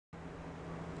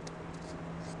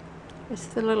It's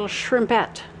the little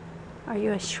shrimpette. Are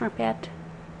you a shrimpette?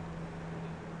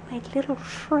 My little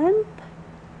shrimp?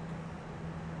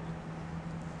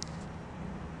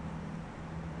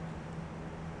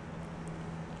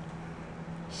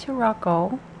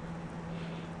 Sirocco.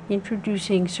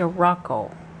 Introducing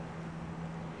Sirocco.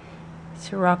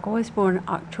 Sirocco was born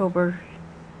October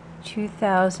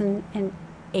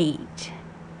 2008.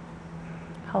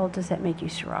 How old does that make you,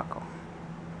 Sirocco?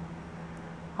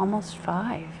 Almost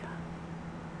 5.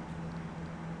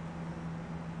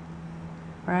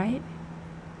 Right?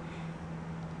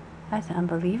 That's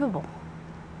unbelievable.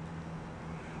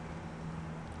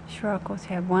 Sirocco's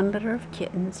had 1 litter of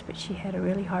kittens, but she had a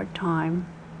really hard time.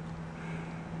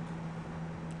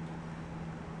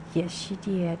 Yes, she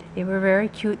did. They were very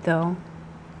cute, though.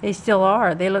 They still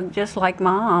are. They look just like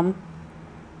Mom.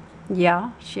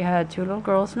 Yeah, she had 2 little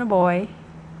girls and a boy.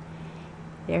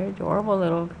 They're adorable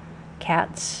little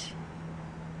cats.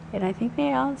 And I think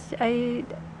they also, I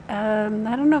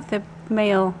don't know if the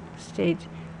male stayed,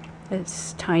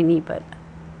 it's tiny, but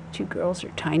 2 girls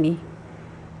are tiny.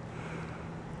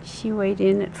 She weighed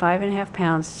in at 5.5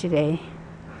 pounds today.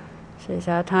 She's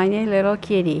a tiny little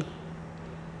kitty.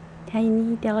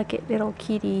 Tiny, delicate little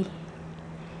kitty.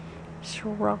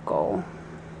 Sirocco.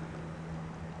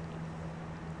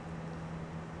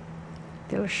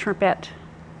 Little shrimpette.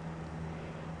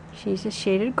 She's a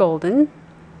shaded golden.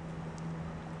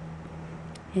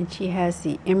 And she has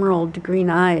the emerald green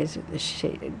eyes of the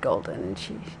shaded golden. And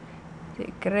she's the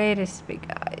greatest big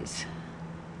eyes.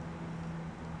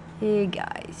 Big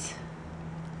eyes.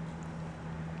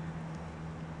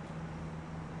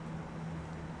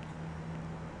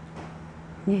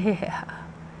 Yeah.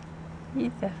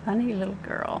 She's a funny little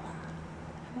girl.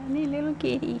 Funny little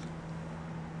kitty.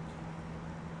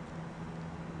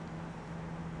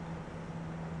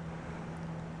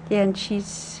 Yeah, and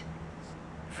she's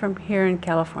from here in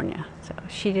California, so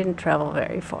she didn't travel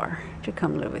very far to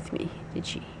come live with me, did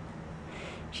she?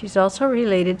 She's also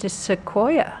related to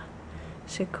Sequoia.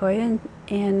 Sequoia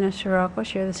and Sirocco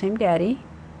share the same daddy,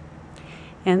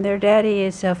 and their daddy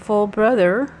is a full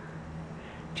brother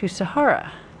to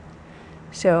Sahara.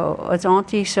 So it's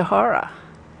Auntie Sahara.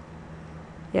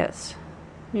 Yes,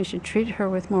 you should treat her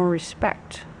with more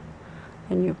respect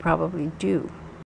than you probably do.